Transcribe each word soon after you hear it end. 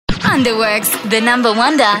Wonderworks, the number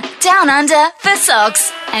wonder, down under for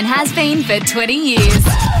socks, and has been for 20 years.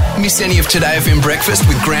 Miss any of Today FM breakfast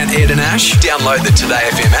with Grant, Ed and Ash? Download the Today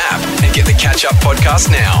FM app and get the catch-up podcast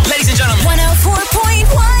now. Ladies and gentlemen. 104.1.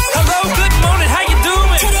 Hello, good morning. How you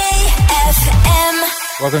doing? Today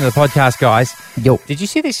FM. Welcome to the podcast, guys. Yo. Did you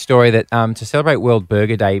see this story that to celebrate World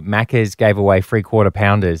Burger Day, Macca's gave away 3/4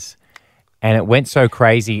 pounders, and it went so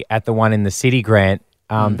crazy at the one in the city, Grant,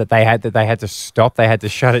 that they had to stop. They had to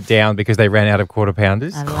shut it down because they ran out of quarter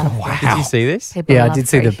pounders. Wow! Did you see this? I did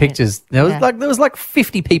see the pictures. There was like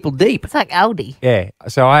 50 people deep. It's like Aldi. Yeah.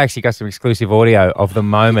 So I actually got some exclusive audio of the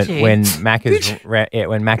moment when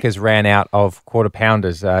Macca's ran out of quarter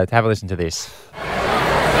pounders. Have a listen to this.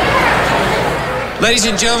 Ladies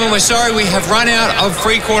and gentlemen, we're sorry we have run out of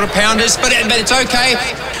 3/4 pounders, but it's okay.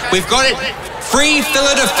 We've got it. Free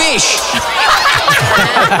fillet of fish.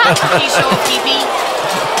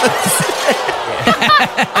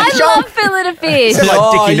 I love fillet of fish.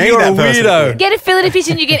 You're a weirdo. Get a fillet of fish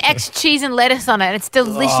and you get extra cheese and lettuce on it. And it's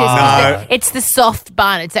delicious. No. It's the soft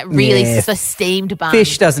bun. It's that really steamed bun.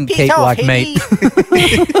 Fish doesn't keep like meat.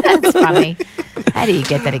 That's funny. How do you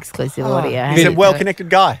get that exclusive audio? He's a well-connected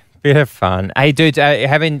guy. Bit of fun. Hey, dudes,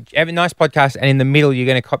 have a nice podcast, and in the middle, you're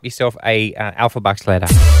going to cop yourself a Alpha Bucks letter.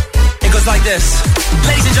 It goes like this.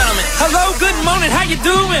 Ladies and gentlemen. Hello, good morning. How you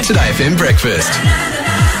doing? Today FM breakfast.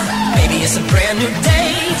 Maybe it's a brand new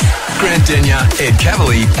day. Grant Denyer, Ed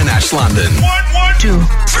Cavalier and Ash London. 1, 2,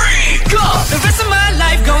 3, go! The rest of my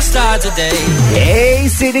life gon' start today. Hey,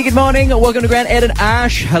 Sydney, good morning. Welcome to Grant, Ed and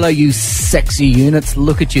Ash. Hello, you sexy units.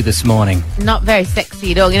 Look at you this morning. Not very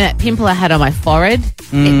sexy at all. You know that pimple I had on my forehead?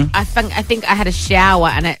 I think I had a shower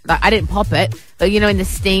and I didn't pop it. But, you know, in the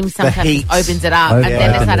steam, sometimes heat. it opens it up. And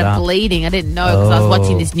then it started bleeding. I didn't know because I was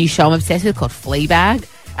watching this new show I'm obsessed with called Fleabag.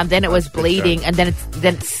 And then it was bleeding and then it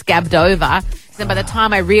scabbed over. So by the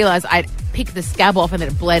time I realised, I'd picked the scab off and then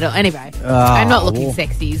it bled. Anyway, I'm not looking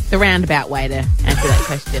sexy. It's the roundabout way to answer that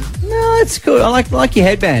question. No, it's good. I like your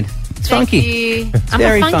headband. It's funky. You. I'm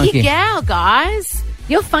very a funky funky. gal, guys.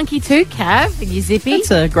 You're funky too, Cav. And you zippy. It's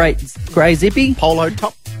a great grey zippy. Polo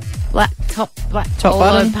top. Black top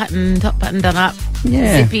button. Top button done up.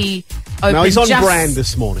 Yeah. Zippy open. No, he's on brand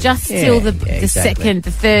this morning. Just Yeah, till the exactly.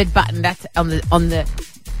 the third button. That's on the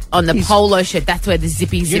polo shirt. That's where the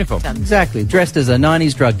zippy zip Uniform. done. Exactly. Dressed as a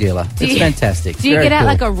 90s drug dealer. It's fantastic. Do you Very get out cool.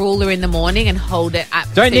 like a ruler in the morning and hold it up?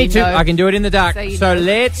 Don't so need you to. know- I can do it in the dark. So you So know.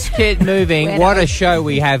 let's get moving. Where What do a I- show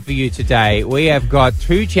we have for you today. We have got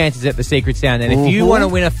 2 chances at the Secret Sound. And if you want to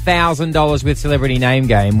win $1,000 with Celebrity Name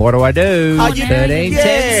Game, what do I do? Oh, you- 13, Yeah.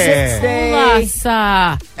 10, 60. Plus,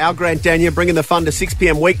 Our Grant Denyer bringing the fun to 6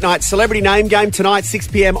 p.m. weeknight. Celebrity Name Game tonight, 6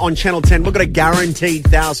 p.m. on Channel 10. We've got a guaranteed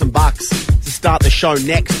 $1,000 to start the show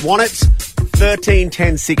next. Want it? 13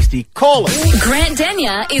 10 60. Call us. Grant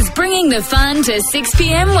Denyer is bringing the fun to 6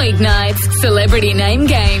 p.m. weeknights. Celebrity Name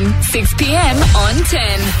Game, 6 p.m. on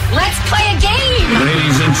 10. Let's play a game.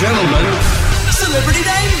 Ladies and gentlemen, Celebrity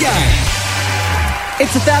Name Game.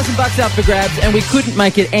 It's $1,000 up for grabs, and we couldn't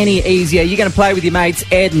make it any easier. You're going to play with your mates,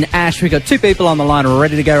 Ed and Ash. We've got 2 people on the line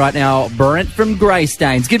ready to go right now. Brent from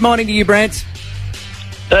Greystanes. Good morning to you, Brent.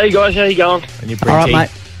 Hey guys, how you going? And you're All right, Brenty. mate.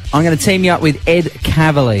 I'm going to team you up with Ed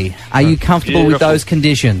Cavalier. Are you comfortable with Beautiful. those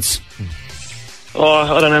conditions? Oh,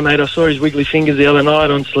 I don't know, mate. I saw his wiggly fingers the other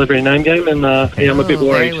night on Celebrity Name Game, and I'm a bit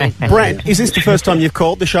worried. Brent, is this the first time you've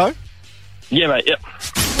called the show? Yeah, mate. Yep.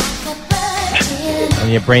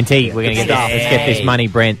 And you're Brenty. We're going to get this. Let's get this money,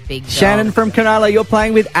 Brent. big dog. Shannon from Cronulla, you're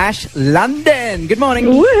playing with Ash London. Good morning.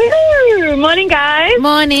 Woohoo! Morning, guys.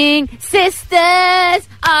 Morning, sisters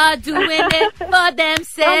are doing it for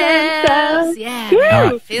themselves. Yeah. All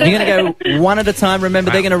right. Feel You're it. going to go one at a time. Remember,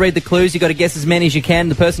 they're going to read the clues. You've got to guess as many as you can.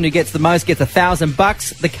 The person who gets the most gets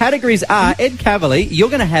 $1,000. The categories are Ed Cavalier, you're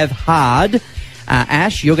going to have hard.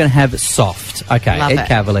 Ash, you're going to have soft. Okay, Love Ed it.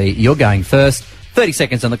 Cavalier, you're going first. 30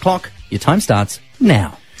 seconds on the clock. Your time starts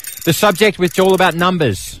now. The subject, which is all about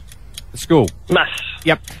numbers. The school. Maths.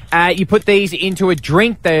 Yep. You put these into a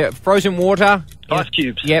drink. They're frozen water. Ice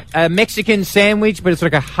cubes. Yep. A Mexican sandwich, but it's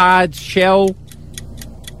like a hard shell.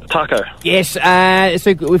 Taco. Yes. So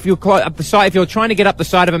if you're up the side, if you're trying to get up the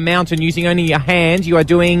side of a mountain using only your hands, you are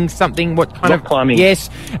doing something. What kind Rock of climbing. Yes.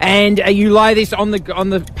 And you lie this on the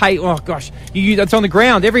oh gosh, it's on the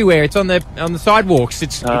ground everywhere. It's on the sidewalks.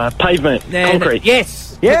 It's Pavement. Concrete.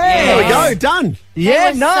 Yes. Yeah. There we go. Done. Yeah, That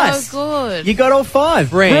was nice. so good. You got all 5.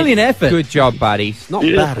 Brent, Brilliant effort. Good job, buddy. Not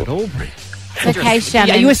Beautiful. bad at all, Brent. It's okay,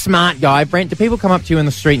 Shannon. Are you a smart guy, Brent? Do people come up to you in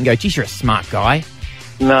the street and go, "Geez, you're a smart guy"?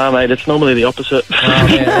 No, mate, it's normally the opposite.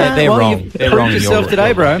 They're Well, wrong. you've They're proved wrong in yourself your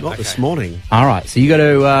today, bro. Not this morning. All right, so you got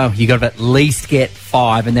to at least get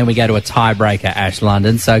 5, and then we go to a tiebreaker, Ash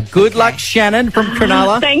London. So good luck, Shannon from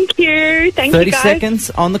Cronulla. Thank you. Thank 30 you, guys. seconds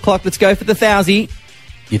on the clock. Let's go for the 1,000.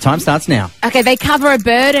 Your time starts now. Okay, they cover a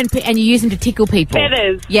bird and you use them to tickle people.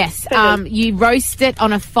 Feathers. Yes. Feathers. You roast it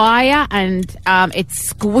on a fire, and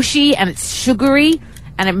it's squishy and it's sugary,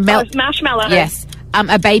 and it melts. Marshmallow. Yes.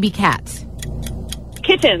 A baby cat.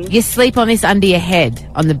 Kitten. You sleep on this under your head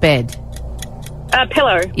on the bed.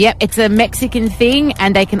 Pillow. Yep, it's a Mexican thing,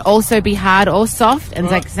 and they can also be hard or soft, and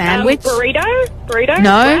it's like sandwich. Burrito.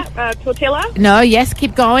 No. Tortilla. No, yes,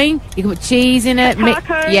 keep going. You can put cheese in it.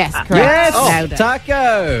 Taco. Yes, correct. Yes, Nailed it.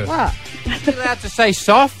 taco. What? You're allowed to say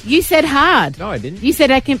soft? You said hard. No, I didn't. You said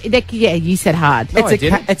yeah, you said hard. No, I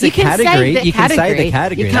didn't. It's a You can say category. the You can say category. the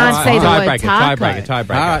category. You can't say the word Tiebreaker.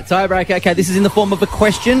 taco. All right, tiebreaker. Okay, this is in the form of a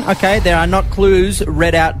question. Okay, there are not clues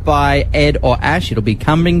read out by Ed or Ash. It'll be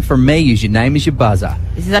coming from me. Use your name as your buzzer.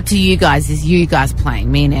 This is up to you guys. This is you guys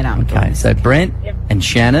playing. Me and Ed aren't Okay, so Brent and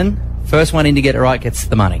Shannon, first one in to get it right gets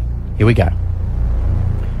the money. Here we go.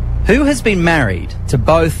 Who has been married to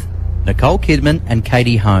both Nicole Kidman and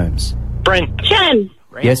Katie Holmes? Brent. Shannon.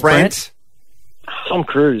 Yes, Brent. Tom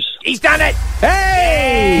Cruise. He's done it!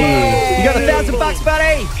 Hey! You got $1,000,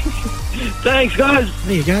 buddy. Thanks, guys.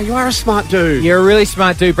 There you go. You are a smart dude. You're a really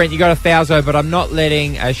smart dude, Brent. You got 1,000, but I'm not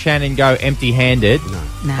letting Shannon go empty-handed.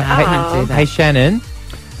 No, I can't do that. Hey, Shannon.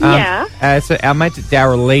 Yeah. So our mate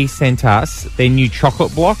Darryl Lee sent us their new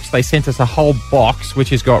chocolate blocks. They sent us a whole box, which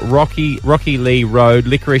has got Rocky Lee Road,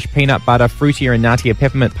 licorice, peanut butter, fruitier and nuttier,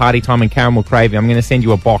 peppermint party time, and caramel craving. I'm going to send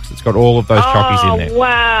you a box that's got all of those chockies in there.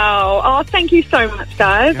 Wow. Oh, thank you so much,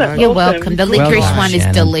 guys. That's You're awesome. welcome. The licorice done, one is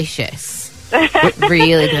Shannon. delicious.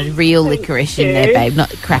 Really, there's real licorice in there, babe. Not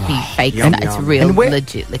crappy fake yum, stuff. It's yum. real, And where-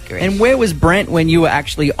 legit licorice. And where was Brent when you were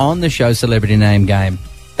actually on the show Celebrity Name Game?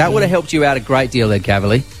 That would have helped you out a great deal, Ed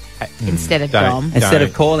Cavalier. Instead of Don't. Dom. Instead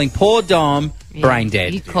of calling poor Dom brain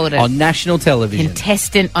dead you called her on national television.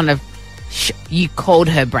 Contestant on a... you called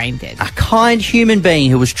her brain dead. A kind human being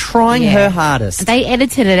who was trying Yeah. her hardest. They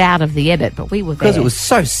edited it out of the edit, but we were there. Because it was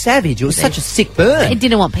so savage. It was such a sick burn. They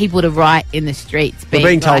didn't want people to write in the streets. We're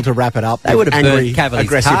being told to wrap it up. They would have Angry, burned Cavalier's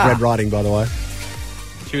aggressive car. red writing, by the way.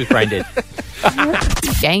 She was brain dead.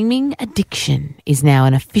 Gaming addiction is now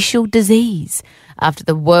an official disease after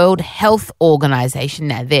the World Health Organization,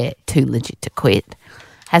 now they're too legit to quit,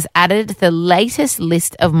 has added the latest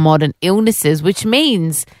list of modern illnesses, which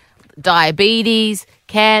means diabetes,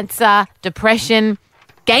 cancer, depression,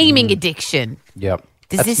 gaming addiction. Yep.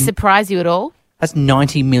 Does this surprise you at all? That's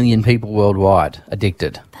 90 million people worldwide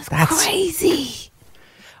addicted. That's crazy.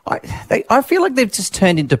 I feel like they've just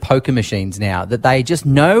turned into poker machines now, that they just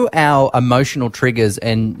know our emotional triggers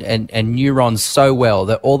and neurons so well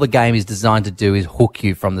that all the game is designed to do is hook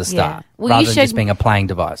you from the start, Well, rather you than showed just being a playing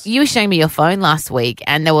device. You were showing me your phone last week,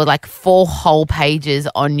 and there were like 4 whole pages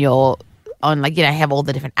on have all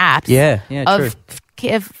the different apps. Yeah, of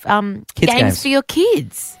Kids games for your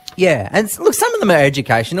kids. Yeah, and look, some of them are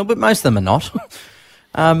educational, but most of them are not.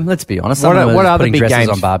 Let's be honest. Some What of them are are other putting big dresses games?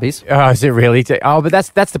 on Barbies. Oh, is it really? But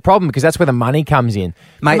that's the problem, because that's where the money comes in.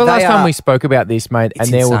 Mate, Remember last they time are- we spoke about this, mate, It's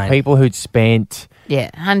and there were insane. people who'd spent Yeah,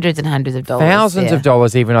 hundreds and hundreds of dollars. thousands yeah. of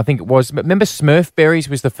dollars even, I think it was. Remember Smurf berries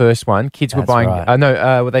was the first one. Kids were That's buying,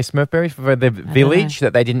 right. were they Smurf berries for the village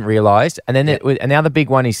that they didn't realise? And then and now the big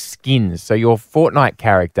one is skins. So your Fortnite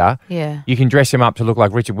character, Yeah. you can dress him up to look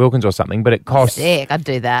like Richard Wilkins or something, but it costs Sick, I'd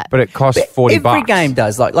do that. But it costs $40. Every game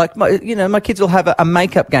does. Like my kids will have a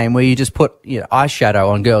makeup game where you just put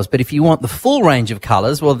eyeshadow on girls. But if you want the full range of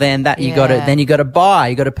colours, well, then you got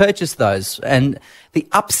to purchase those. And the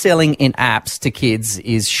upselling in apps to kids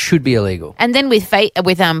should be illegal. And then with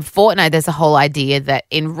Fortnite, there's a whole idea that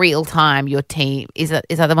in real time your team is that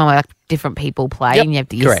the one where like different people play, Yep. and you have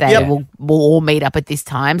to Correct. say Yep. we'll all meet up at this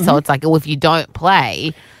time. So it's like, well, if you don't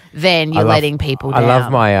play, then you're letting people down. I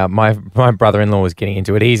love my brother-in-law was getting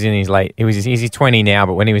into it. He's 20 now,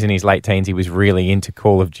 but when he was in his late teens, he was really into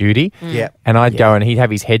Call of Duty. Yeah. And I'd go and he'd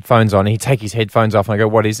have his headphones on. He'd take his headphones off, and I go,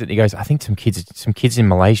 "What is it?" He goes, "I think some kids in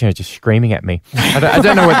Malaysia are just screaming at me. I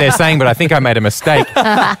don't know what they're saying, but I think I made a mistake."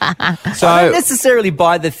 I don't necessarily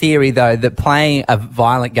buy the theory, though, that playing a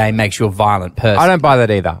violent game makes you a violent person. I don't buy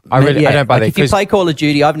that either. I don't buy that. If you 'cause- play Call of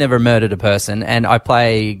Duty, I've never murdered a person, and I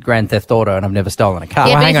play Grand Theft Auto, and I've never stolen a car.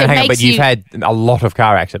 Yeah, well, but hang if on, it but makes you've you- had a lot of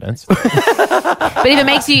car accidents. But if it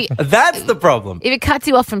makes you, That's the problem. if it cuts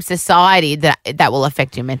you off from society, that will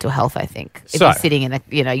affect your mental health. I think if So- you're sitting in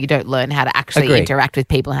you don't learn how to actually Agreed. interact with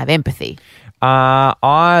people and have empathy.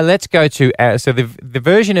 Let's go to so the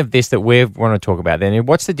version of this that we want to talk about. Then,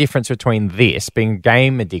 what's the difference between this being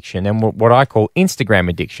game addiction and what I call Instagram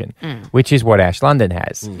addiction, which is what Ash London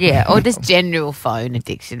has? Yeah, or just general phone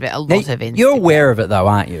addiction, but a lot of Instagram. You're aware of it though,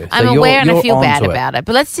 aren't you? I'm aware and I feel bad about it.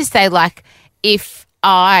 But let's just say, like, if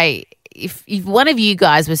one of you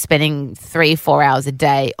guys was spending 3-4 hours a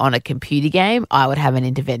day on a computer game, I would have an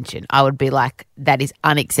intervention. I would be like, that is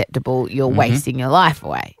unacceptable. You're wasting your life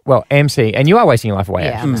away. Well, MC, and you are wasting your life away.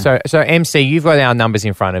 Yeah. So MC, you've got our numbers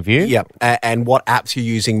in front of you. Yep. And what apps you're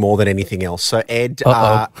using more than anything else. So, Ed,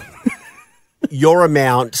 your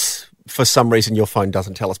amount, for some reason, your phone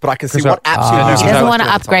doesn't tell us. But I can see what apps you're using. He doesn't want to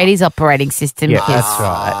upgrade his operating system because that's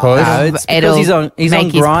right. It's because he's on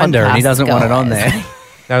Grindr and he doesn't want it on there.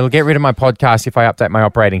 No, it'll get rid of my podcast if I update my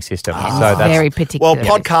operating system. So that's very particular. Well,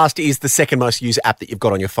 podcast is the second most used app that you've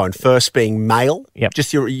got on your phone. First being mail,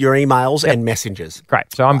 just your emails and messengers. Great.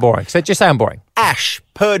 So I'm boring. So just say I'm boring. Ash,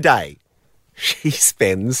 per day, she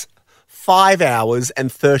spends 5 hours and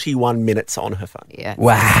 31 minutes on her phone. Yeah.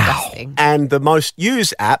 Wow. Disgusting. And the most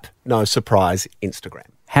used app, no surprise, Instagram.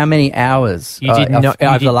 How many hours You did not-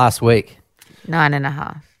 over the last week?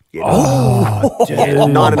 9.5. Yeah,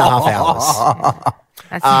 9.5 hours.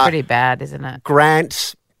 That's pretty bad, isn't it?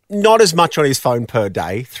 Grant, not as much on his phone per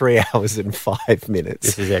day, 3 hours and 5 minutes.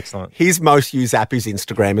 This is excellent. His most used app is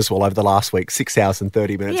Instagram as well over the last week, 6 hours and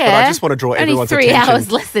 30 minutes. Yeah. But I just want to draw Only everyone's 3 attention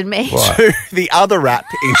hours less than me. to the other app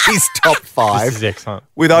in his top 5. This is excellent.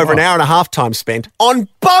 With over an hour and a half time spent on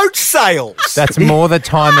boat sales. That's more the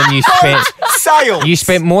time than you spent. Sales. You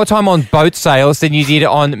spent more time on boat sales than you did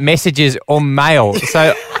on messages or mail.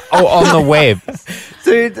 So, or on the web.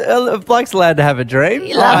 Dude, Blake's allowed to have a dream.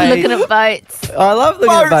 You love looking at boats. I love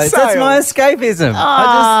looking at boats. That's my escapism.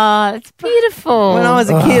 Oh, it's beautiful. When I was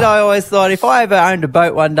a kid, I always thought if I ever owned a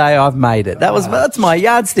boat one day, I've made it. That's my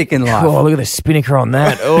yardstick in life. Oh, look at the spinnaker on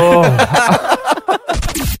that. Oh.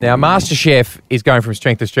 Now, MasterChef is going from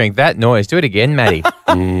strength to strength. That noise, do it again, Maddie.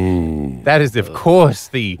 That is, of course,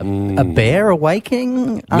 the... A bear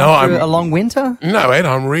awaking after a long winter? No, Ed,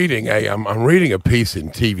 I'm reading a piece in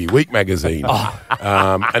TV Week magazine,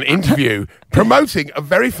 an interview promoting a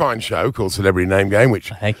very fine show called Celebrity Name Game, which...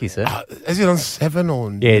 Thank you, sir. Is it on 7 or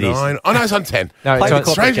 9? Yeah, it is. Oh, no, it's on 10. No, Play it's the on,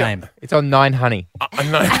 corporate game. it's on 9 Honey, I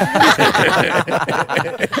know.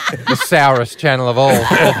 the sourest channel of all,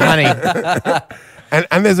 called Honey.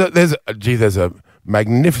 And there's a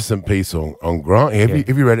magnificent piece on Grant.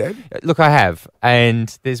 Have you read it, Ed? Look, I have.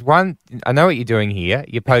 And there's one, I know what you're doing here.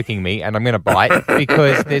 You're poking me, and I'm going to bite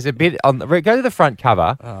because there's a bit on go to the front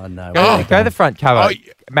cover. Oh, no. Go to the front cover.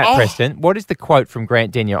 Matt Oh. Preston, what is the quote from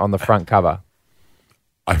Grant Denyer on the front cover?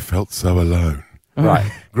 I felt so alone. Right.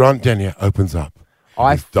 Grant Denyer opens up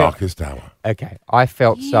his darkest hour. Okay. I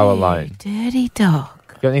felt so alone. Dirty dog.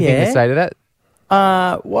 Got anything to say to that?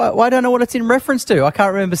 Why don't know what it's in reference to? I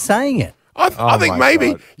can't remember saying it. I think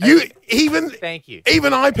maybe God. you even. Thank you.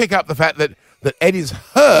 Even I pick up the fact that Ed is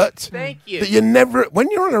hurt. Thank you. That you're never, when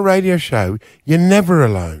you're on a radio show, you're never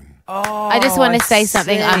alone. I just want to say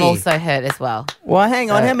something. I'm also hurt as well. Well, hang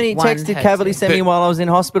on. How many one texts did hurt Cavalier too. send me while I was in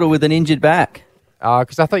hospital with an injured back?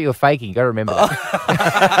 Because I thought you were faking. You got to remember that.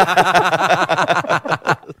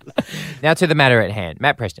 Now to the matter at hand.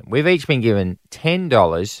 Matt Preston, we've each been given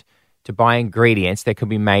 $10 to buy ingredients that could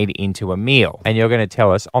be made into a meal. And you're going to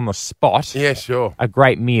tell us on the spot Yeah, sure. a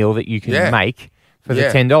great meal that you can make for the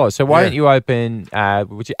Yeah. $10. So why Yeah. don't you open,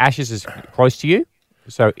 which Ash's is close to you.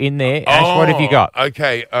 So in there, Ash, what have you got?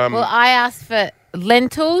 Okay. Well, I asked for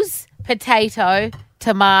lentils, potato,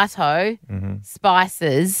 tomato,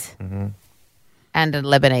 spices, and a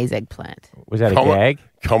Lebanese eggplant. Was that a gag?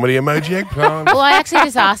 Comedy emoji eggplant. Well, I actually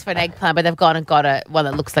just asked for an eggplant, but they've gone and got one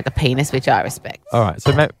that looks like a penis, which I respect. All right.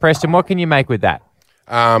 So, Matt Preston, what can you make with that?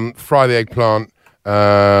 Fry the eggplant. You're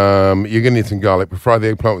going to need some garlic, but fry the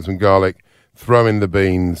eggplant with some garlic. Throw in the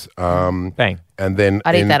beans. Bang. And then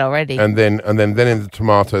I'd eat that already. And then in the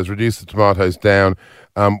tomatoes. Reduce the tomatoes down.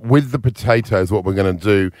 With the potatoes, what we're going to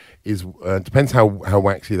do is depends how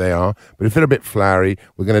waxy they are. But if they're a bit floury,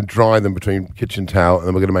 we're going to dry them between kitchen towel, and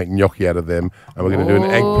then we're going to make gnocchi out of them, and we're going to do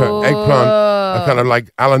an eggplant, a kind of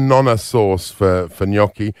like alla nonna sauce for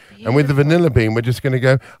gnocchi. Beautiful. And with the vanilla bean, we're just going to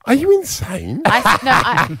go. Are you insane?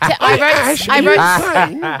 I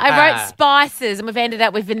wrote spices, and we've ended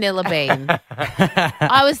up with vanilla bean.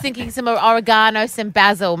 I was thinking some oregano, some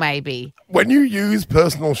basil, maybe. When you use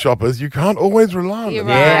personal shoppers, you can't always rely on them.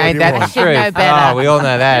 You're them. right. Yeah, ain't that I the should know truth? better. Oh, we all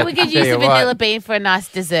know that. We could Tell use you the what. vanilla bean for a nice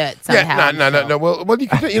dessert somehow. Yeah, no. Well, you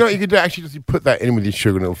could do, what you could do actually just you put that in with your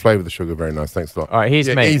sugar and it'll flavour the sugar very nice. Thanks a lot. All right, here's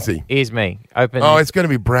me. Easy. Here's me. Open. Oh, it's going to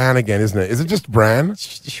be bran again, isn't it? Is it just bran?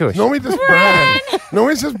 Sure. Normally just bran.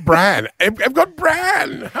 Normally it's just bran. I've got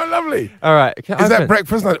bran. How lovely. All right. Is that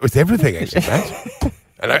breakfast? No, it's everything actually, Matt.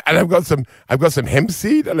 And I've got some hemp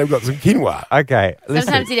seed and I've got some quinoa. Okay. Listen.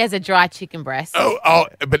 Sometimes he has a dry chicken breast. Oh,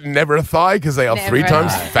 but never a thigh because they are Never 3 a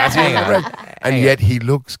times thigh. fatter than the rest. And yet he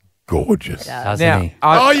looks gorgeous. Now,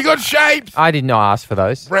 You got shapes. I did not ask for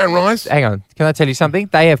those. Brown rice. Hang on. Can I tell you something?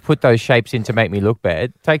 They have put those shapes in to make me look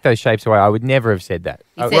bad. Take those shapes away. I would never have said that.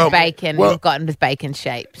 He said bacon. We've gotten with bacon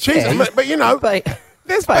shapes. Jeez, but you know,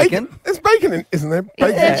 there's bacon. There's bacon in, isn't there?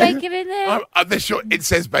 Is there bacon in there? They're sure it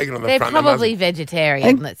says bacon on the They're front. probably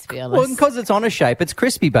vegetarian, let's be honest. Well, because it's on a shape, it's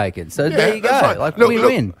crispy bacon. So there you go. that's right. Like Look,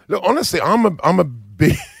 win-win. Look, honestly, I'm a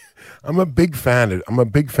big fan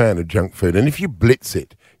of junk food, and if you blitz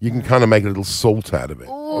it, you can kind of make a little salt out of it.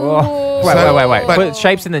 Wait. Put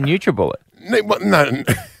shapes in the NutriBullet. No.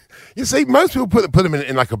 You see, most people put them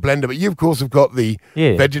in like a blender, but you, of course, have got the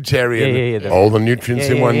vegetarian, all the nutrients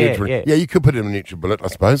in one nutrient. Yeah, you could put it in a NutriBullet, I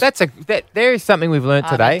suppose. There is something we've learned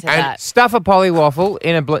today. And stuff a polywaffle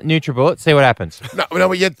in a NutriBullet, see what happens.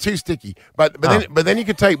 No, yeah, too sticky. But then you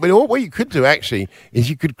could take. But what you could do actually is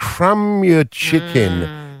you could crumb your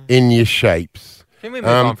chicken in your shapes. Can we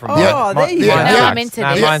move on from there you go. I'm into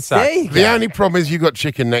this. Mine sucks. The only problem is you got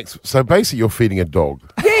chicken necks, so basically you're feeding a dog.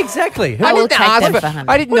 Yeah, exactly. I will take them for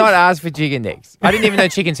I did not ask for chicken necks. I didn't even know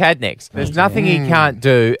chickens had necks. There's nothing he can't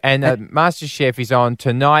do. And Master Chef is on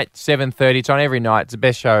tonight, 7:30. It's on every night. It's the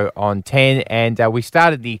best show on 10. And we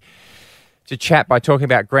started to chat by talking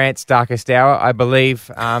about Grant's darkest hour. I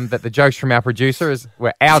believe that the jokes from our producer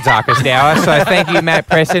were our darkest hour. So thank you, Matt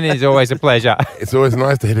Preston. It is always a pleasure. It's always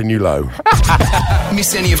nice to hit a new low.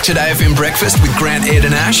 Miss any of Today FM breakfast with Grant, Ed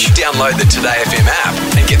and Ash? Download the Today FM app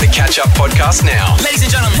and get the catch-up podcast now. Ladies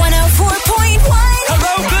and gentlemen. 104.1.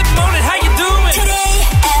 Hello, good morning. How you doing? Today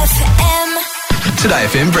FM. Today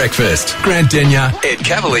FM breakfast. Grant Denyer, Ed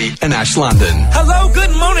Cavalier and Ash London. Hello,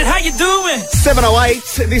 good morning. How you doing?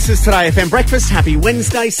 7:08. This is Today FM breakfast. Happy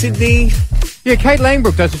Wednesday, Sydney. Yeah, Kate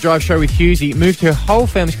Langbrook does a drive show with Hughesy. Moved her whole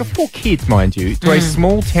family, she's got 4 kids, mind you, to a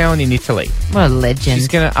small town in Italy. What a legend. She's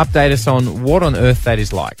going to update us on what on earth that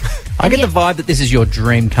is like. I get the vibe that this is your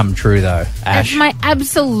dream come true, though, Ash. It's my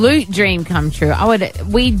absolute dream come true.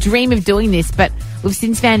 We dream of doing this, but we've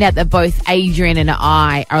since found out that both Adrian and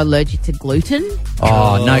I are allergic to gluten.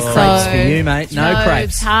 Oh, no crepes for you, mate. No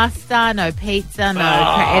crepes. No pasta, no pizza, no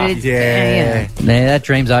Yeah, that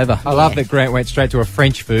dream's over. I love that Grant went straight to a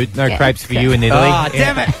French food. No crepes for you in Italy. Oh,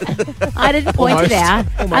 damn it. I didn't point it out.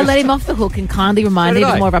 I let him off the hook and kindly reminded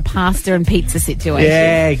him more of a pasta and pizza situation.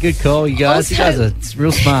 Yeah, good call, you guys. Also, you guys are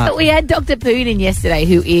real smart. But we had Dr. Poon in yesterday,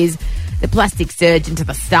 who is the plastic surgeon to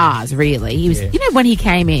the stars, really. He was, when he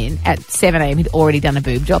came in at 7 a.m., he'd already done a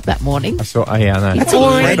boob job that morning. I know. He's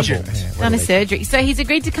already done a surgery. So he's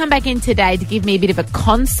agreed to come back in today to give me a bit of a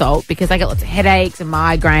consult because I got lots of headaches and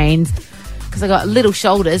migraines because I got little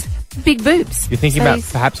shoulders, big boobs. You're thinking about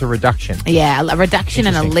perhaps a reduction? Yeah, a reduction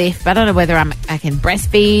and a lift. But I don't know whether I can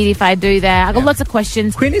breastfeed if I do that. I've got lots of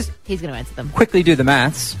questions. He's going to answer them. Quickly do the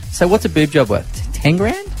maths. So what's a boob job worth? 10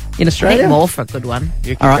 grand? In Australia? I think more for a good one.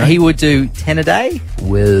 All right, he would do 10 a day?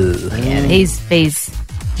 Whoa. Yeah, he's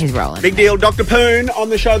rolling. Big deal. Dr. Poon on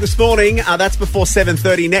the show this morning. That's before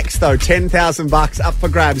 7:30. Next, though, $10,000 up for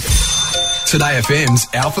grabs. Today FM's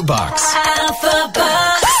Alpha Bucks. Alpha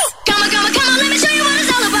Bucks. Come on, let me show you what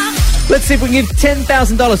it's all about. Let's see if we can give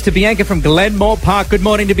 $10,000 to Bianca from Glenmore Park. Good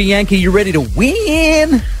morning to Bianca. You ready to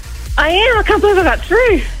win? I am. I can't believe I got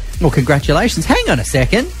through. Well, congratulations. Hang on a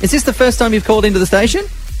second. Is this the first time you've called into the station?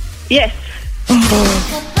 Yes.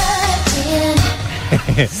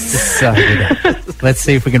 So good. Let's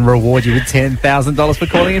see if we can reward you with $10,000 for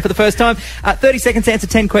calling in for the first time. 30 seconds to answer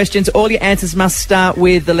 10 questions. All your answers must start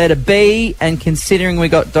with the letter B. And considering we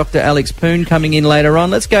got Dr. Alex Poon coming in later on,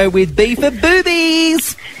 let's go with B for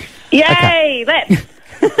boobies. Yay! Let's.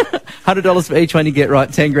 $100 for each one you get right.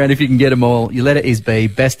 10 grand if you can get them all. Your letter is B.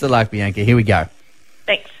 Best of luck, Bianca. Here we go.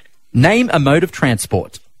 Thanks. Name a mode of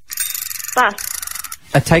transport. Bus.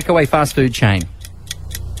 A takeaway fast food chain.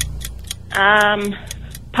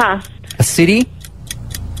 Pass. A city.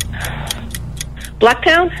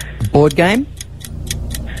 Blacktown. A board game.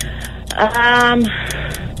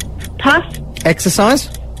 Pass. Exercise.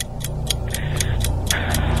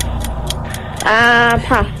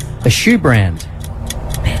 Pass. A shoe brand.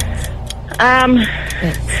 Bets.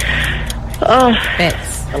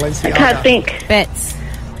 I can't think. Bets.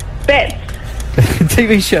 Bets.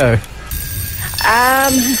 TV show.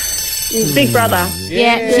 Big Brother.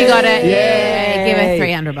 Yeah, she got it. Yeah, give her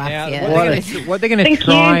 $300. Now, Yeah. what they're going to Thank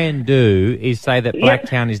try you. and do is say that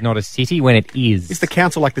Blacktown is not a city when it is. Is the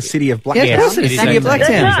council like the city of Blacktown? Yeah, of course it is. It is City of Blacktown. It is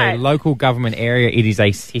That's a right. local government area. It is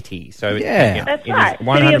a city. So Yeah. That's it right. is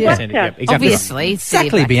 100%. City of Yep, Blacktown. exactly. Obviously. City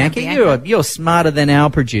of Exactly, Blacktown, Bianca. You're smarter than our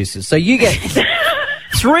producers. So you get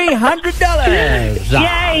 $300.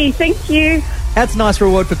 Yay, thank you. That's a nice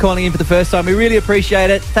reward for calling in for the first time. We really appreciate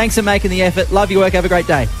it. Thanks for making the effort. Love your work. Have a great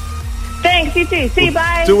day. Thanks, you too. See you,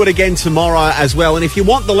 bye. Do it again tomorrow as well. And if you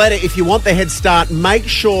want the letter, if you want the head start, make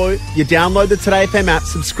sure you download the Today FM app,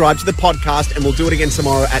 subscribe to the podcast, and we'll do it again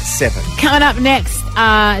tomorrow at 7. Coming up next,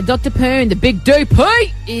 Dr. Poon, the big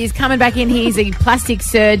DP, is coming back in. He's a plastic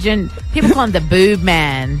surgeon. People call him the boob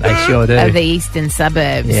man. They sure do. Of the eastern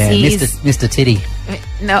suburbs. Yeah, He's, Mr. Titty.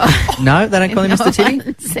 No. No, they don't call him No Mr. Titty?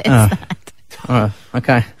 one says Oh. that. Oh,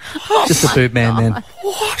 okay. Just a boob man then.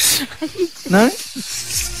 What? No?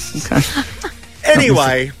 Okay.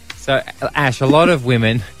 Anyway. So, Ash, a lot of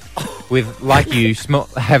women with, like you,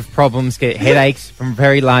 have problems, get headaches from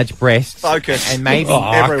very large breasts. Focus. And maybe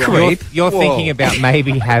Everyone. you're thinking about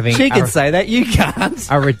maybe having She can say that. You can't.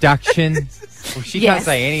 a reduction. Well, she can't Yes.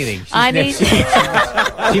 say anything.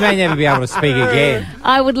 I She may never be able to speak again.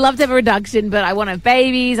 I would love to have a reduction, but I want to have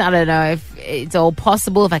babies. I don't know if it's all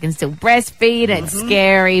possible, if I can still breastfeed. It's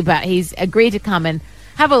scary, but he's agreed to come and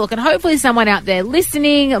have a look. And hopefully someone out there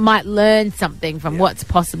listening might learn something from what's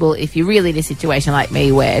possible if you're really in a situation like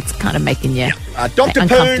me where it's kind of making you Dr.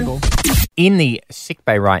 uncomfortable. In the sick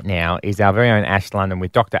bay right now is our very own Ash London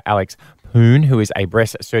with Dr. Alex Poon, who is a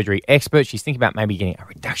breast surgery expert. She's thinking about maybe getting a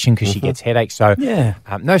reduction because she gets headaches. So Yeah.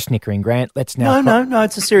 no snickering, Grant. Let's now... No,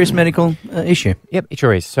 it's a serious medical issue. Yep, it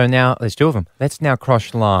sure is. So now there's two of them. Let's now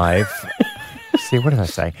cross live. See, what did I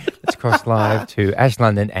say? Let's cross live to Ash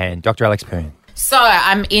London and Dr. Alex Poon. So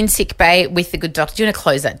I'm in sick bay with the good doctor. Do you want to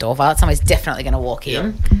close that door, Violet? Someone's definitely going to walk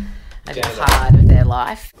in. A bit hard of their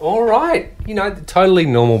life. All right. Totally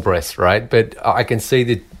normal breasts, right? But I can see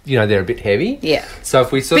that, they're a bit heavy. Yeah. So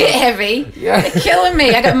if we sort Bit of... heavy. Yeah. They're killing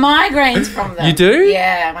me. I got migraines from them. You do?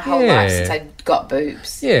 Yeah, my whole life Yeah. since I got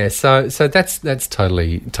boobs. Yeah, so that's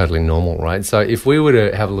totally normal, right? So if we were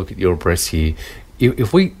to have a look at your breasts here,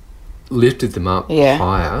 if we lifted them up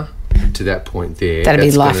higher to that point there, That'd be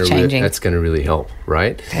that's gonna life-changing. That's going to really help,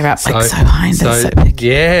 right? They're up like so high and they're so big.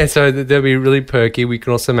 Yeah, so they'll be really perky. We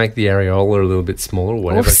can also make the areola a little bit smaller,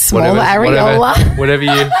 whatever. smaller areola.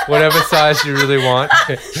 Whatever size you really want.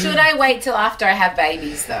 Should I wait till after I have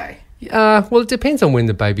babies, though? Well, it depends on when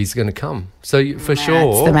the baby's going to come. So for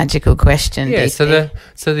sure, That's the magical question. yeah. DP.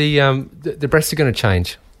 So the breasts are going to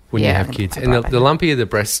change when you have kids, and the lumpier the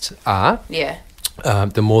breasts are, Yeah.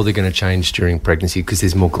 The more they're going to change during pregnancy because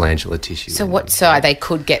there's more glandular tissue. So they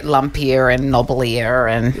could get lumpier and knobblier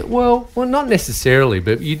and... Well, not necessarily,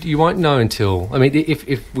 but you won't know until... I mean,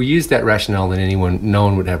 if we use that rationale, then no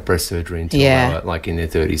one would have breast surgery until they were, like in their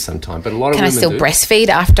 30s sometime. But a lot of Can I women still do.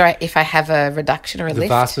 breastfeed if I have a reduction or a The lift?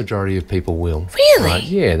 vast majority of people will. Really? Right?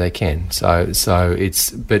 Yeah, they can. So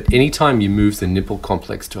it's... But anytime you move the nipple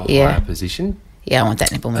complex to a higher position... Yeah, I want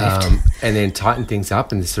that nipple moved. And then tighten things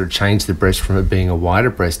up and sort of change the breast from it being a wider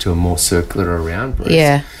breast to a more circular around breast.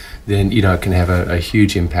 Yeah. Then, it can have a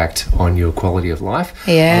huge impact on your quality of life.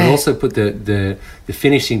 Yeah. I would also put the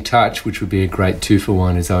finishing touch, which would be a great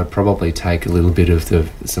 2-for-1, is I would probably take a little bit of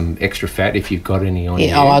some extra fat if you've got any on you.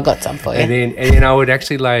 Yeah, I got some for you. And then I would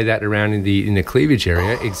actually lay that around in the cleavage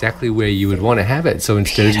area, exactly where you would want to have it. So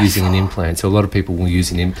instead of using an implant, so a lot of people will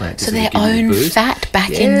use an implant to So sort of their give you the own boost. fat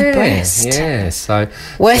back in the breast. Yeah, so...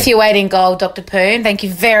 Worth your weight in gold, Dr. Poon. Thank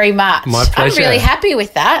you very much. My pleasure. I'm really happy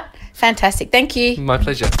with that. Fantastic. Thank you. My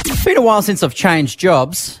pleasure. It's been a while since I've changed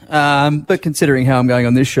jobs, but considering how I'm going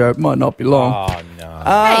on this show, it might not be long. Oh,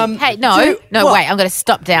 no. Hey, no, wait, I'm going to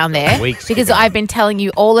stop down there Weeks because ago. I've been telling you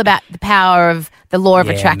all about the power of the law of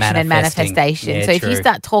Yeah, attraction and manifesting. manifestation. Yeah, so if you true.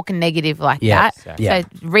 start talking negative like Yeah, that, yeah. so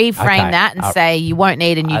reframe Okay. that and say you won't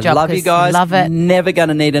need a new I job. love you 'cause guys. Love it. Never going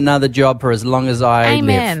to need another job for as long as I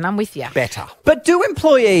Amen. live. I'm with you. Better. But do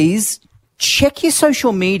employees check your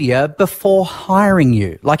social media before hiring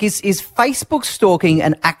you? Like, is Facebook stalking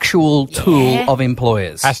an actual tool of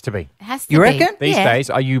employers? Has to be. It has to You be. reckon? These days,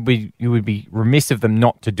 you would be remiss of them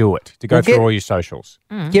not to do it, to go Well, through all your socials.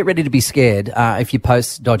 Get ready to be scared if you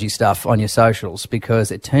post dodgy stuff on your socials, because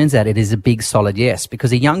it turns out it is a big solid yes.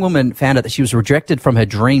 Because a young woman found out that she was rejected from her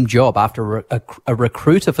dream job after a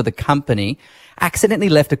recruiter for the company accidentally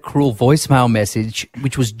left a cruel voicemail message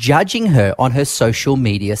which was judging her on her social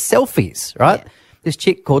media selfies, right? Yeah. This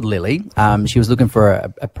chick called Lily, she was looking for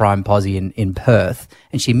a prime posse in Perth,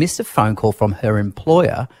 and she missed a phone call from her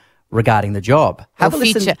employer regarding the job. Have a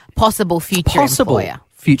listen. Possible future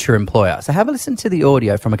employer. So have a listen to the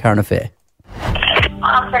audio from a current affair. I'm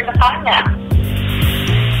answering the phone now.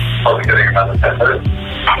 Probably getting another tattoo.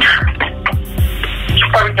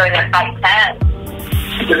 Probably doing a fake tan.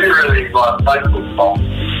 Is it really like Facebook fault?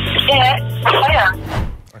 Yeah.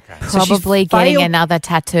 Probably getting another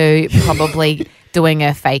tattoo, probably doing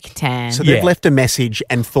a fake tan. So they've left a message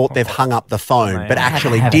and thought they've hung up the phone, but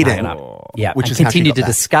actually Haven't didn't. hung up. Yeah, which and is how she continued to got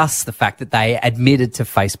that. discuss the fact that they admitted to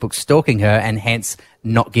Facebook stalking her and hence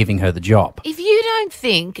not giving her the job. If you don't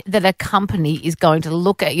think that a company is going to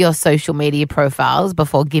look at your social media profiles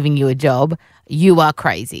before giving you a job, you are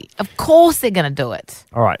crazy. Of course they're going to do it.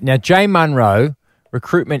 All right. Now, Jay Munro,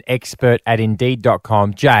 recruitment expert at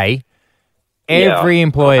Indeed.com. Jay, every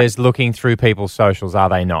employer is looking through people's socials, are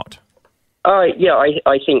they not?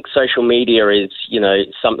 I think social media is,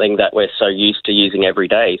 something that we're so used to using every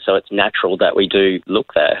day, so it's natural that we do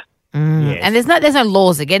look there. Yes. And there's no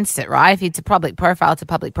laws against it, right? If it's a public profile, it's a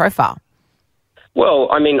public profile. Well,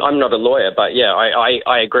 I mean, I'm not a lawyer, but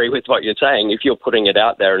I agree with what you're saying. If you're putting it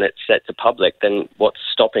out there and it's set to public, then what's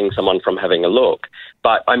stopping someone from having a look?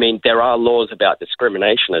 But, I mean, there are laws about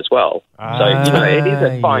discrimination as well. So, it is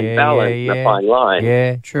a fine balance and a fine line.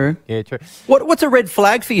 Yeah, true. Yeah, true. What's a red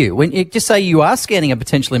flag for you? When you just say you are scanning a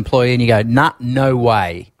potential employee and you go, nah, no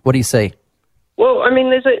way. What do you see? Well, I mean,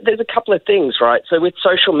 there's a couple of things, right? So with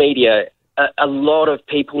social media, a lot of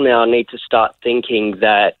people now need to start thinking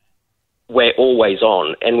that we're always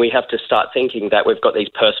on, and we have to start thinking that we've got these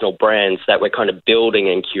personal brands that we're kind of building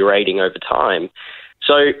and curating over time.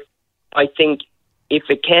 So I think if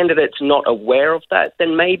a candidate's not aware of that,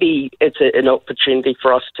 then maybe it's an opportunity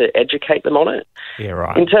for us to educate them on it. Yeah,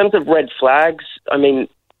 right. In terms of red flags, I mean,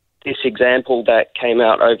 this example that came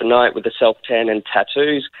out overnight with the self-tan and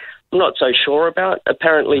tattoos, I'm not so sure about.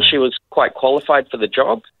 Apparently she was quite qualified for the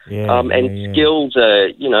job, and skills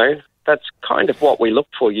are, that's kind of what we look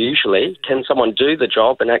for usually. Can someone do the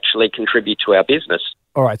job and actually contribute to our business?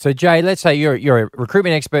 All right. So, Jay, let's say you're a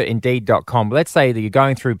recruitment expert, Indeed.com. But let's say that you're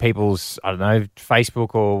going through people's,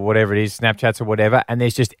 Facebook or whatever it is, Snapchats or whatever, and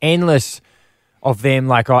there's just endless of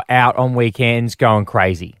them out on weekends going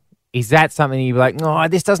crazy. Is that something you're like, no,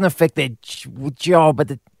 this doesn't affect their job,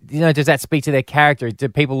 but does that speak to their character? Do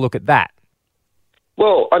people look at that?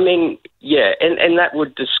 Well, I mean, yeah, and that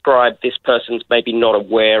would describe this person's maybe not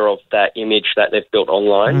aware of that image that they've built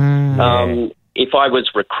online. If I was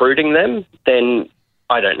recruiting them, then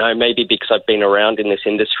I don't know, maybe because I've been around in this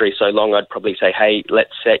industry so long, I'd probably say, hey,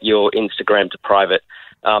 let's set your Instagram to private.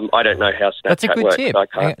 I don't know how Snapchat That's a good works. tip. I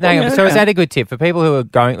can't. So is that a good tip for people who are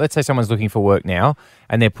going, let's say someone's looking for work now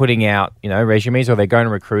and they're putting out, resumes, or they're going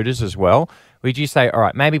to recruiters as well. Would you say, all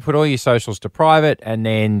right, maybe put all your socials to private and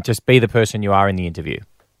then just be the person you are in the interview?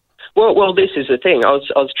 Well, this is the thing. I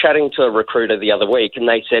was chatting to a recruiter the other week, and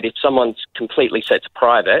they said if someone's completely set to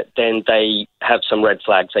private, then they have some red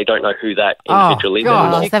flags. They don't know who that individual is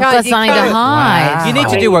anymore. They've got something to hide. Wow. You need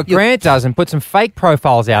to do what Grant does and put some fake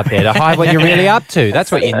profiles out there to hide what you're really up to.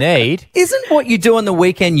 That's what you need. Isn't what you do on the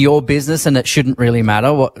weekend your business and it shouldn't really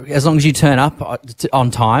matter as long as you turn up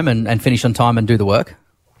on time and finish on time and do the work?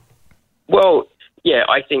 Well, yeah,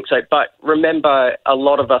 I think so. But remember, a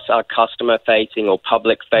lot of us are customer-facing or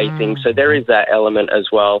public-facing, so there is that element as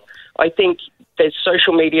well. I think there's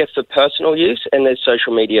social media for personal use and there's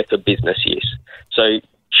social media for business use. So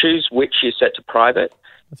choose which you set to private.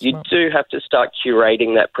 You do have to start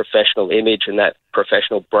curating that professional image and that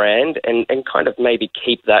professional brand and kind of maybe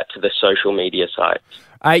keep that to the social media sites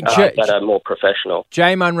that are more professional.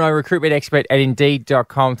 Jay Munro, recruitment expert at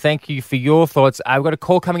Indeed.com. Thank you for your thoughts. I've got a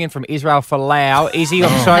call coming in from Israel Folau. Izzy,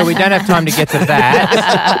 I'm sorry, we don't have time to get to that.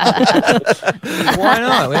 Why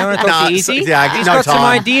not? We don't want to talk to Izzy? He's got some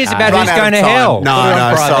ideas about who's going to hell.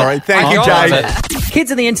 No, sorry. Thank you, Jay. Kids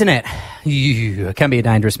and the internet. It can be a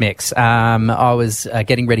dangerous mix. I was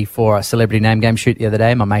getting ready for a celebrity name game shoot the other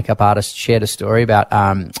day. My makeup artist shared a story about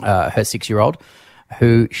her 6-year-old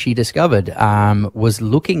who she discovered was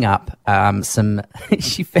looking up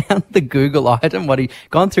she found the Google item, he'd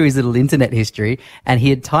gone through his little internet history, and he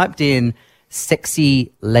had typed in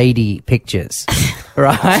sexy lady pictures,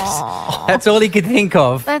 right? Aww. That's all he could think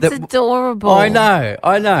of. That's adorable. I know.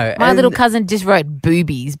 My little cousin just wrote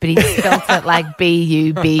boobies, but he spelled it like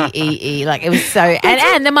B-U-B-E-E. Like, it was so...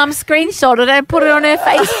 And the mum screenshotted it and put it on her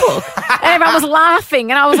Facebook. And everyone was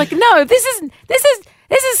laughing. And I was like, no, this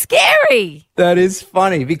is scary. That is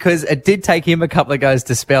funny because it did take him a couple of goes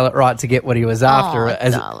to spell it right to get what he was after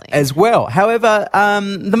as well. However,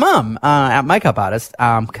 the mum, our makeup artist,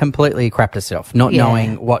 completely crapped herself, not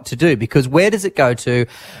knowing what to do, because where does it go to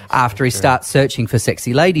after he starts searching for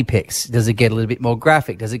sexy lady pics? Does it get a little bit more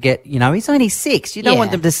graphic? Does it get, he's only 6. You don't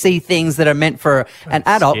want them to see things that are meant for an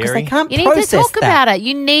adult because they can't process that. You need to talk about it.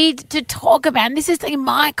 You need to talk about it. And this is in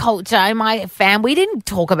my culture, in my family. We didn't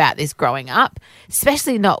talk about this growing up,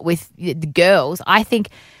 especially not with the girls. I think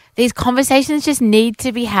these conversations just need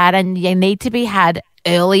to be had, and they need to be had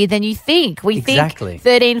earlier than you think. We think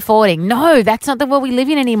 13, 14. No, that's not the world we live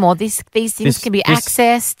in anymore. These things can be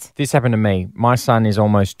accessed. This happened to me. My son is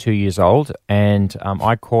almost 2 years old, and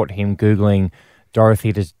I caught him Googling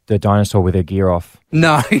Dorothy the dinosaur with her gear off.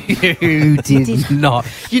 No, you did not.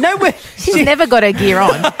 You know where she's never got her gear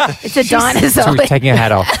on. It's a dinosaur. She was taking her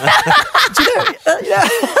hat off.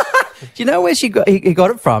 Do you know where he got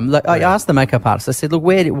it from? Like, I asked the makeup artist, I said, look,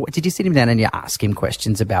 where did you sit him down and you ask him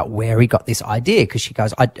questions about where he got this idea? Because she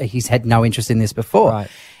goes, he's had no interest in this before. Right.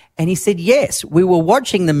 And he said, yes, we were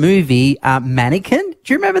watching the movie Mannequin.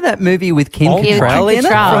 Do you remember that movie with Kim Cattrall in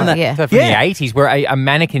it? From the 80s, where a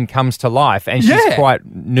mannequin comes to life and she's quite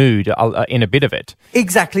nude in a bit of it.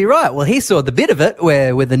 Exactly right. Well, he saw the bit of it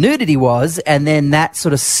where the nudity was, and then that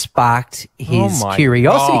sort of sparked his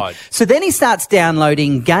curiosity. God. So then he starts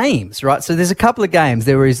downloading games, right? So there's a couple of games.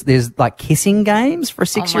 There's like kissing games for a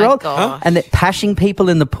 6-year-old. And that pashing people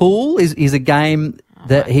in the pool is a game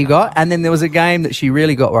that he got. And then there was a game that she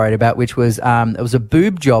really got worried about, which was it was a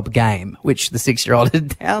boob job game, which the 6-year-old had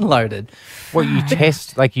downloaded. Well, you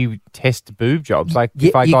test boob jobs. Like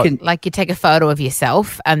you take a photo of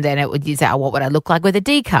yourself, and then it would use out what would I look like with a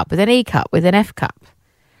D cup, with an E cup, with an F cup.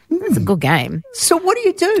 It's a good game. So what do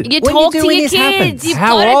you do? You talk to your kids. You've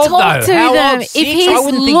got to talk to them.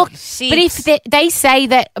 If they say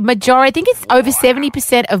that majority, I think it's over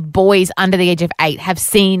 70% of boys under the age of 8 have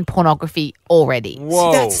seen pornography already.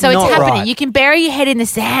 Whoa. So it's happening. Right. You can bury your head in the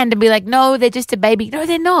sand and be like, no, they're just a baby. No,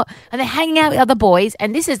 they're not. And they're hanging out with other boys.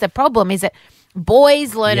 And this is the problem, is that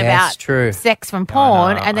boys learn about sex from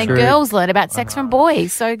porn, and then girls learn about sex from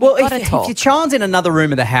boys. So if your child's in another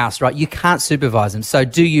room of the house, right, you can't supervise them. So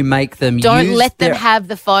do you make them Don't let them have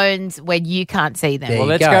the phones when you can't see them. Well,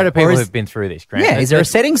 let's go to people who've been through this, Grant. Yeah, is there a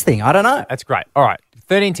settings thing? I don't know. That's great. All right,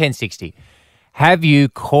 13 10 60. Have you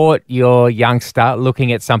caught your youngster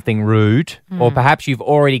looking at something rude, or perhaps you've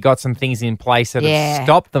already got some things in place that have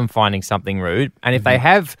stopped them finding something rude? And if they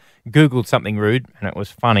have Googled something rude and it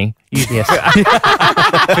was funny, feel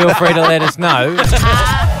free to let us know.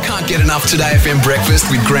 Can't get enough Today FM breakfast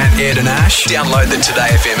with Grant, Ed and Ash? Download the Today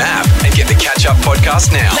FM app and get the catch-up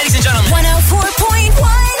podcast now. Ladies and gentlemen. 104.1.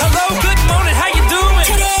 Hello, good morning. How you doing?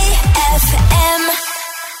 Today FM.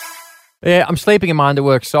 Yeah, I'm sleeping in my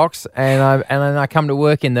underwork socks, and then I come to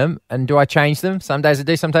work in them. And do I change them? Some days I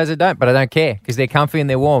do, some days I don't. But I don't care because they're comfy and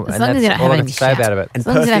they're warm. As and long as that's you're all not I can say about it. As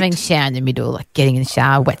long as you're not having a shower in the middle, like getting in the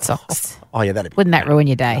shower, wet socks. Oh, yeah, that'd be Wouldn't that ruin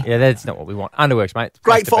your day? Yeah, that's not what we want. Underworks, mate.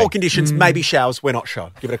 great for all conditions. Maybe showers. We're not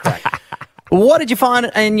sure. Give it a crack. What did you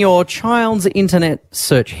find in your child's internet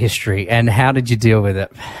search history, and how did you deal with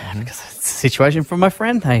it? Because it's a situation from my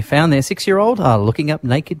friend. They found their 6-year-old looking up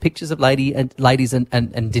naked pictures of ladies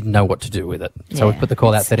and didn't know what to do with it. So we put the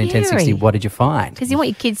call out 13 10 60. What did you find? Because you want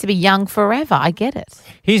your kids to be young forever. I get it.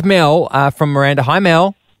 Here's Mel from Miranda. Hi,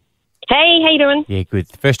 Mel. Hey, how you doing? Yeah, good.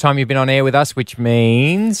 First time you've been on air with us, which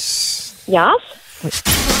means... Yes.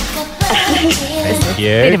 Thank you.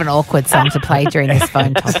 Bit of an awkward song to play during this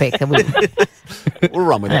phone topic. We'll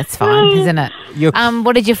run with it. That's fine, isn't it?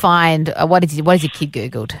 What did you find? What has your kid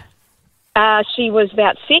Googled? She was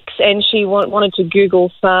about 6 and she wanted to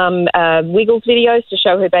Google some Wiggles videos to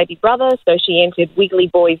show her baby brother. So she entered Wiggly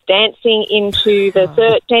Boys dancing into the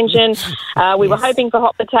search engine. We were hoping for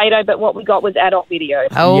hot potato, but what we got was adult videos.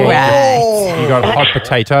 Oh, right. You got hot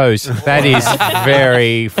potatoes. That is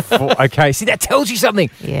very... okay, see, that tells you something.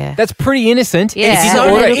 Yeah. That's pretty innocent. Yeah. It's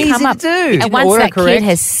so easy to do. And once that kid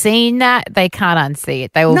has seen that, they can't unsee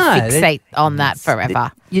it. They will fixate on that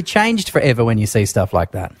forever. You're changed forever when you see stuff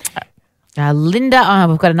like that. Linda,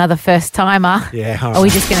 we've got another first timer. Yeah. Are we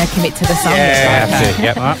just going to commit to the song? Yeah, that's it.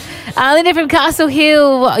 Yep. Linda from Castle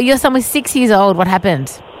Hill, your son was 6 years old. What happened?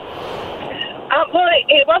 Well,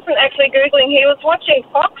 he wasn't actually Googling. He was watching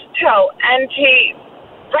Foxtel, and he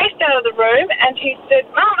raced out of the room, and he said,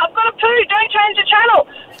 Mum, I've got a poo. Don't change the channel.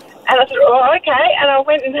 And I said, oh, okay. And I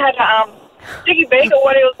went and had Diggy Beagle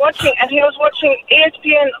what he was watching, and he was watching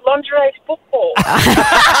ESPN lingerie football.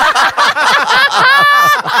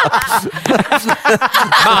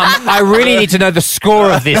 Mum, I really need to know the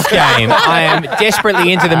score of this game. I am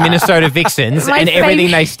desperately into the Minnesota Vixens and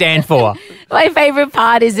everything they stand for. My favourite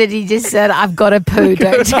part is that he just said, I've got a poo,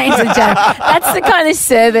 don't change the channel. That's the kind of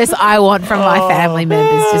service I want from my family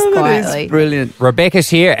members, just quietly. Brilliant. Rebecca's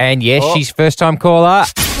here, and yes, she's first-time caller.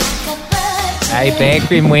 Hey,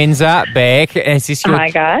 Beck in Windsor. Beck, is this your, Hi,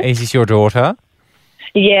 guys. Is this your daughter?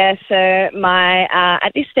 Yeah, so my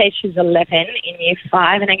at this stage she's 11 in Year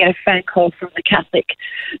 5, and I get a phone call from the Catholic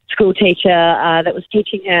school teacher that was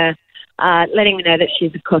teaching her, letting me know that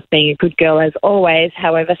she's, of course, being a good girl as always.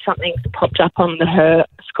 However, something's popped up on her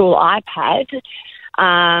school iPad,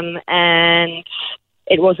 and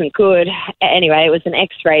it wasn't good. Anyway, it was an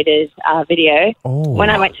X-rated video. Oh. When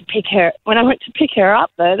I went to pick her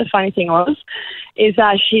up, though, the funny thing is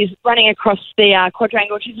she's running across the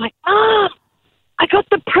quadrangle. She's like, I got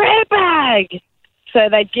the prayer bag. So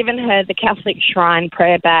they'd given her the Catholic shrine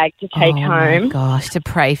prayer bag to take home. Oh, my gosh, to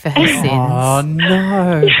pray for her sins. Oh,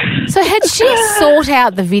 no. So had she sought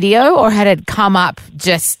out the video, or had it come up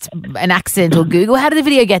just an accidental Google? How did the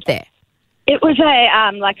video get there? It was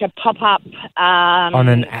like a pop-up. On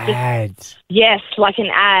an ad. Yes, like an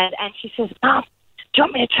ad. And she says, do you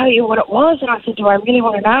want me to tell you what it was? And I said, do I really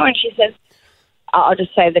want to know? And she says, I'll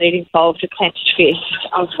just say that it involved a clenched fist.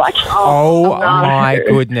 I was like, Oh, my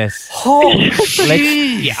goodness. Oh,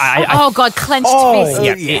 jeez. Oh, God, clenched fist.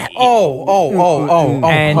 Yeah.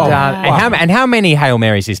 And how many Hail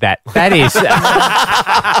Marys is that? That is.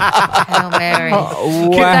 Hail Mary.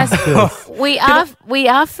 Wow. We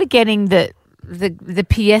are forgetting that the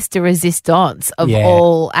pièce de résistance of Yeah.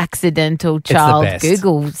 all accidental child best.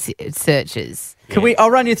 Google searches.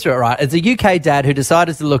 I'll run you through it, right? It's a UK dad who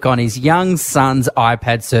decided to look on his young son's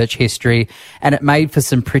iPad search history, and it made for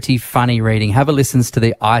some pretty funny reading. Have a listen to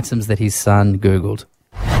the items that his son Googled.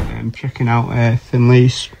 I'm checking out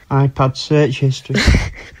Finley's iPad search history.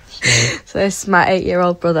 So this is my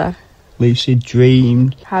 8-year-old brother. Lucid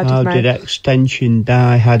dreamed. How did Extension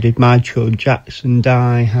die? How did Michael Jackson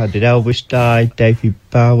die? How did Elvis die? David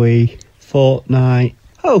Bowie. Fortnite.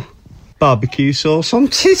 Oh, barbecue sauce on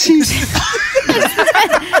titties.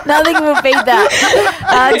 Nothing will beat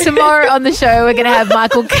that. Tomorrow on the show, we're going to have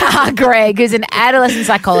Michael Greg, who's an adolescent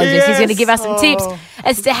psychologist. He's going to give us some tips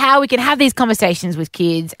as to how we can have these conversations with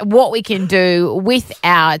kids, what we can do with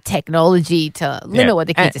our technology to limit what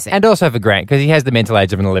the kids are saying. And also for Grant, because he has the mental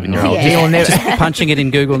age of an 11-year-old. Yeah. He'll never... Just punching it in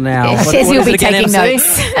Google now. Yeah, says he'll be taking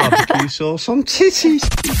notes. Barbecue sauce on titties.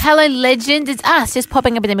 Hello, legend. It's us just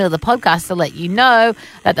popping up in the middle of the podcast to let you know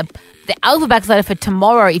that the Alphabacks letter for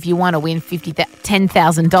tomorrow, if you want to win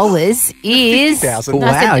 $10,000, is... $50,000. No,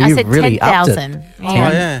 I said really upped it. 10,000. Oh,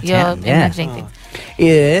 yeah. You're imagining things.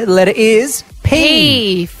 Yeah, the letter is P.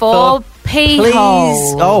 P for pee please.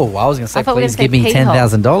 hole. Oh, I was going to say, I thought we were please gonna give say me pee hole.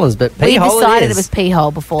 $10,000, but We pee hole decided it it is. was pee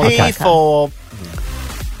hole before. P for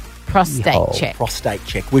prostate check. prostate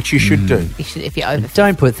check, which you should do. You should, if you're over.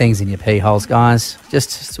 Don't put things in your pee holes, guys.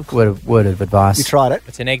 Just a word of advice. You tried it?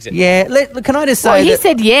 It's an exit. Yeah, can I just say Well, he that-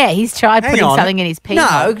 said he's tried Hang putting on. something in his pee No,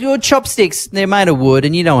 hole. your chopsticks, they're made of wood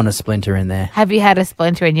and you don't want a splinter in there. Have you had a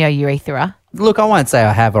splinter in your urethra? Look, I won't say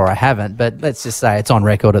I have or I haven't, but let's just say it's on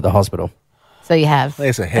record at the hospital. So you have.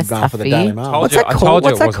 There's a That's headline tough for the for Daily you. Mail. What's that I called? told you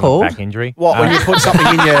What's it that wasn't called? a back injury. What, when you put something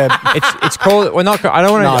in your... It's called... We're not... I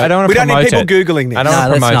don't want to... No, I don't want we to don't need promote people it. Googling this. I don't No, want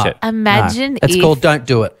to let's promote not. it. Imagine It's if... called Don't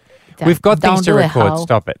Do It. We've got things to do it, record. Hal.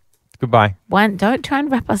 Stop it. Goodbye. Don't try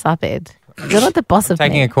and wrap us up, Ed. You're not the boss of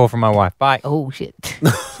Taking me. a call from my wife. Bye. Oh, shit.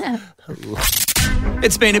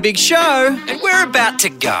 It's been a big show, and we're about to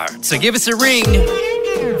go. So give us a ring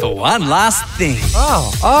for one last thing.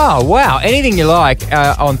 Oh, wow. Anything you like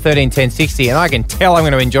on 131060, and I can tell I'm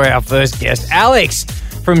going to enjoy our first guest, Alex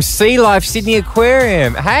from Sea Life Sydney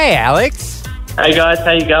Aquarium. Hey, Alex. Hey guys,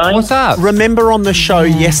 how you going? What's up? Remember on the show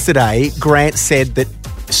yesterday, Grant said that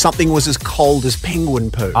something was as cold as penguin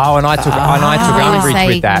poo. Oh, and I took umbrage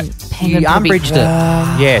with that. You umbraged it.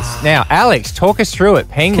 Yes. Now, Alex, talk us through it.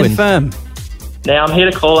 Penguin. Confirm. Now, I'm here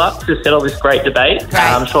to call up to settle this great debate.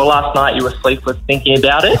 I'm sure last night you were sleepless thinking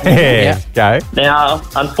about it. Yeah. Go. Now,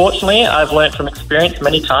 unfortunately, I've learnt from experience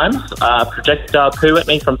many times, projectile poo at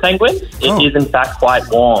me from penguins. It is, in fact, quite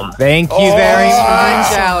warm. Thank you very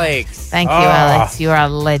much, Alex. Thank you, Alex. You're a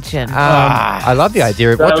legend. I love the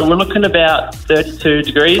idea of So we're looking about 32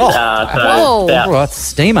 degrees, so Whoa. about That's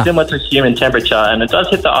steamer. similar to human temperature, and it does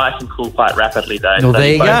hit the ice and cool quite rapidly, though. Well, so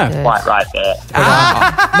there you you're both go. quite right there.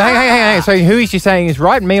 No, hang on. So who is you saying is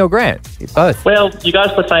right, me or Grant? Both. Well, you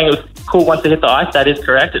guys were saying it was cool once it hits the ice. That is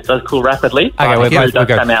correct. It does cool rapidly. Okay, it does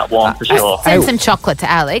come out warm for sure. Send some chocolate to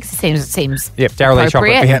Alex. It seems Yep, Daryl chocolate.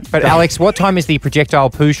 appropriate. Yeah. But Alex, what time is the projectile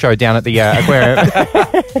poo show down at the aquarium?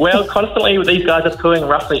 Well, constantly these guys are pooing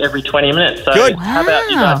roughly every 20 minutes. So Good. how about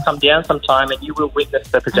you guys come down sometime and you will witness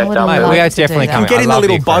the projectile Mate, poo. we are definitely You coming. can get I in the love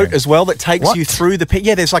little aquarium. boat as well that takes you through the...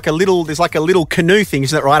 Yeah, there's like a little canoe thing.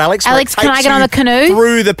 Isn't that right, Alex? Where Alex, it can I takes get on you the canoe?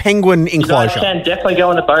 Through the penguin You guys enclosure. can definitely go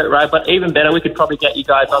on the boat ride, but even better, we could probably get you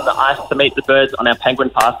guys on the ice to meet the birds on our penguin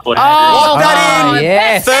passport. Lock that in.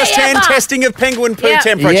 yes. First-hand testing of penguin poo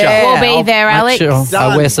temperature. Yeah, We'll be I'll there, make Alex. sure I'll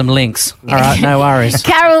Done. wear some links. All right, no worries.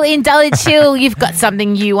 Carol in Dulwich Hill, you've got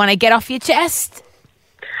something you want to get off your chest?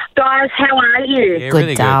 Guys, how are you? Yeah, Good,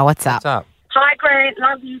 really Dar. What's up? What's up? Hi, Grant.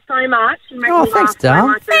 Love you so much. You make Oh, me thanks, laugh so Dal.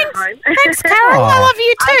 much at home. Thanks, Carol. I love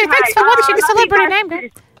you too. Okay, Thanks for watching love you Celebrity guys Name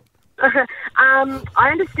Game. I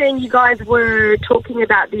understand you guys were talking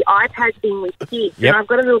about the iPad thing with kids, Yep. and I've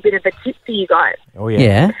got a little bit of a tip for you guys. Oh, yeah.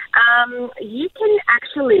 Yeah. You can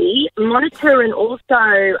actually monitor and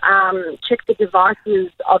also check the devices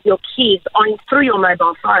of your kids through your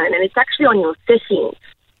mobile phone, and it's actually on your settings.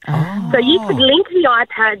 So you could link the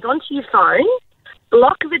iPads onto your phone,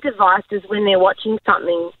 block the devices when they're watching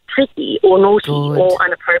something tricky or naughty or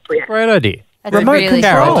inappropriate. Great idea. That's Remote really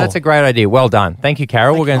Carol, control. that's a great idea. Well done. Thank you,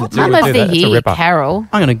 Carol. We're going to do Mum of that. the That's a year, ripper. Carol.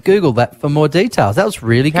 I'm going to Google that for more details. That was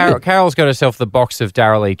really good. Carol's got herself the box of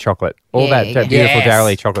Daryl E chocolate. All Yeah, that beautiful yes.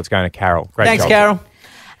 Daryl E chocolate's going to Carol. Great Thanks, job. Carol.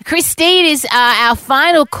 Christine is our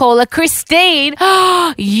final caller. Christine,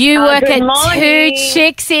 you work good at morning. Two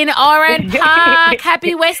Chicks in Oran Park.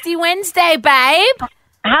 Happy Westy Wednesday, babe.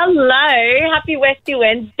 Hello, happy Westy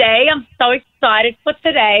Wednesday. I'm so excited for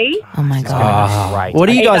today. Oh, my God. Oh, Great. what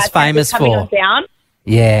are you Are guys famous coming for? on down?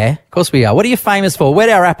 Yeah, of course we are. What are you famous for? Whet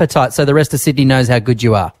our appetite so the rest of Sydney knows how good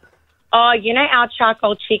you are. Oh, you know our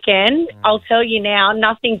charcoal chicken? I'll tell you now,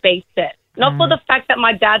 nothing beats it. Not for the fact that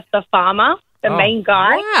my dad's the farmer, the main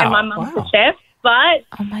guy, and my mum's the chef, but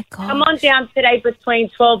Oh, my God. come on down today between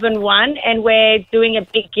 12 and 1, and we're doing a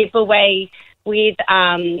big giveaway with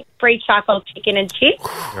free charcoal chicken and chips.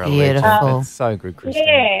 You're a legend. Beautiful. That's so good, Christine.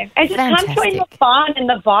 Yeah, and just come join the fun and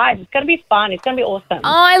the vibe. It's going to be fun. It's going to be awesome. Oh,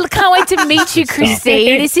 I can't wait to meet you,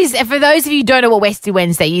 Christine. This is, for those of you who don't know what Westy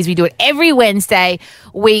Wednesday is, we do it every Wednesday.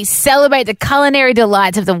 We celebrate the culinary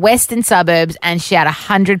delights of the western suburbs and shout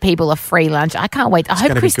 100 people a free lunch. I can't wait. I hope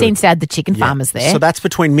gonna be Christine good. said the chicken farmers there. So that's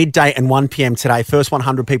between midday and 1 p.m. today. First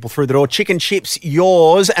 100 people through the door. Chicken chips,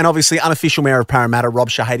 yours. And obviously, unofficial Mayor of Parramatta, Rob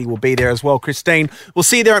Shahady, will be there as well. Christine, we'll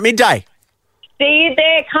see you there at midday. See you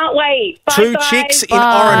there. Can't wait. Bye, Two guys. Chicks in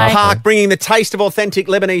Oran Park, bringing the taste of authentic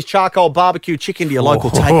Lebanese charcoal barbecue chicken to your local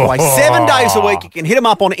takeaway 7 days a week. You can hit them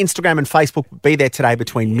up on Instagram and Facebook. Be there today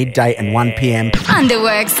between midday and 1 p.m.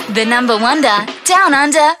 Underworks, the number wonder, down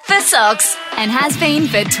under for socks, and has been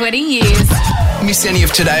for 20 years. Miss any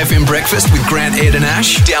of Today FM breakfast with Grant, Ed and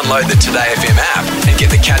Ash? Download the Today FM app and get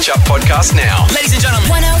the catch-up podcast now. Ladies and gentlemen.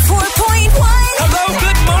 104.1. Hello,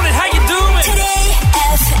 good morning.